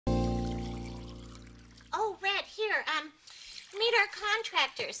Meet our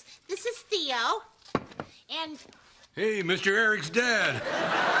contractors. This is Theo. And... Hey, Mr. Eric's dad.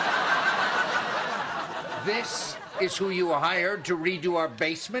 This is who you hired to redo our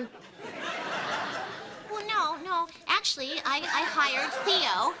basement? Well, no. Actually, I hired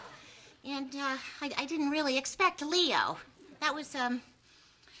Theo. And, I didn't really expect Leo. That was a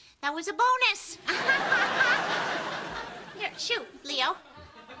bonus. Here, shoot, Leo.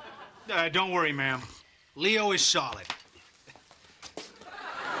 Don't worry, ma'am. Leo is solid.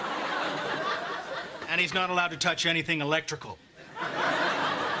 And he's not allowed to touch anything electrical.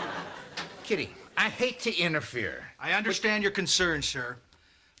 Kitty, I hate to interfere. I understand your concern, sir.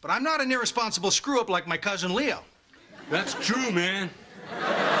 But I'm not an irresponsible screw-up like my cousin Leo. That's true, man.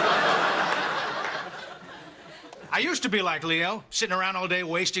 I used to be like Leo, sitting around all day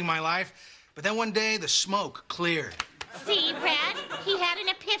wasting my life. But then one day, the smoke cleared. See, Brad? He had an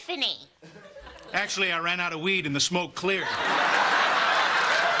epiphany. Actually, I ran out of weed and the smoke cleared.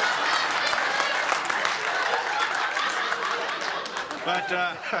 But,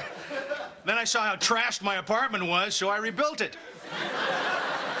 then I saw how trashed my apartment was, so I rebuilt it.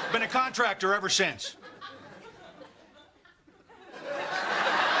 Been a contractor ever since.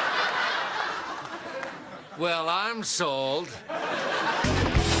 Well, I'm sold.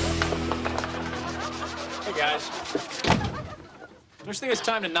 Hey, guys. Don't you think it's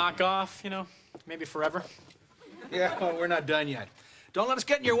time to knock off, maybe forever? Yeah, well, we're not done yet. Don't let us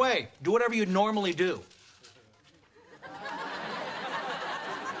get in your way. Do whatever you normally do.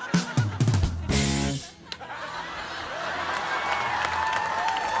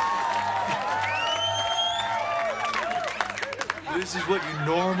 This is what you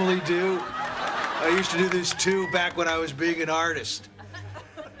normally do? I used to do this too back when I was being an artist.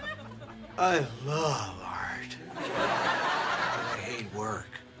 I love art. I hate work.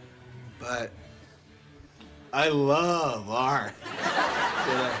 But I love art.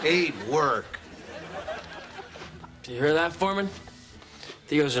 And I hate work. Do you hear that, Foreman?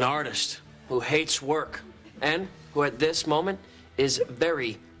 Theo's an artist who hates work and who at this moment is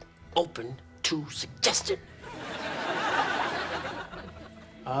very open to suggestion.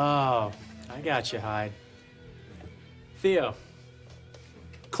 Oh, I got you, Hyde. Theo,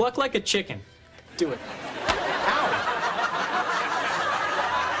 cluck like a chicken. Do it. Ow!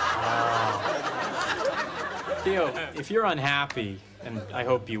 Theo, if you're unhappy, and I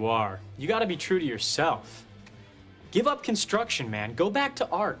hope you are, you gotta be true to yourself. Give up construction, man. Go back to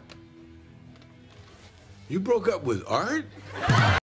art. You broke up with Art?